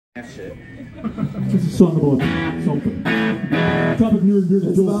Shit. It's a song about something. Topic near to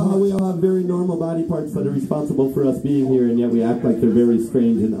It's about how we all have very normal body parts that are responsible for us being here, and yet we act like they're very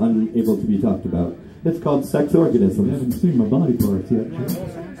strange and unable to be talked about. It's called sex organisms. I haven't seen my body parts yet.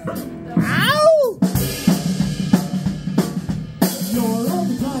 Ow! You're a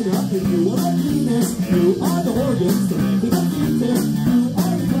vagina, and you are a penis. You are the organs to make it a fetus. You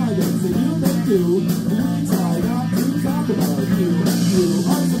are the privates, and you make do. We try not to talk about you. You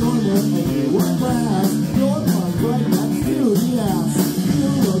are so normal, and you are class. Your part right next to the ass. You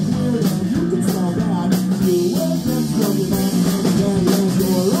look weird, and you can smell bad. You will drink from your man, and again, yes,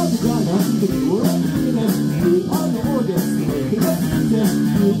 you're a vagina, and you are a penis. You are the organs to make it a fetus.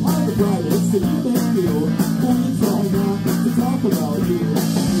 You are the privates, and you make do. We try not to talk about you.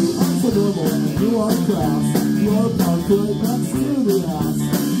 You are so normal, and you are class. Your part right next to the ass.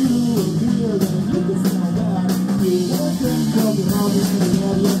 You look weird, and you can smell bad. You will drink from your mouth, and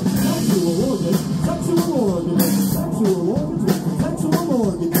again, yes, sexual organ, sexual organ, sexual organ, sexual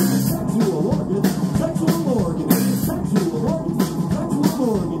organ, sexual organ, sexual organ, sexual organ, sexual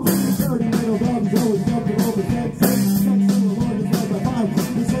organ. Dirty little dogs always jumping over sex. Sexual organs like a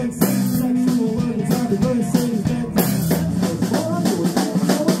 5%. Sexual organs are the very same thing. All I know is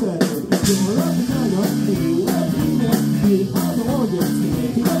so better. You're a vagina, and you are a penis. You are the organs to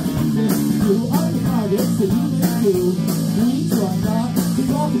make it a penis. You are the privates, and you make do. We try not to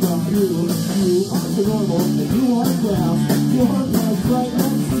talk about you. You are the normal, and you are class.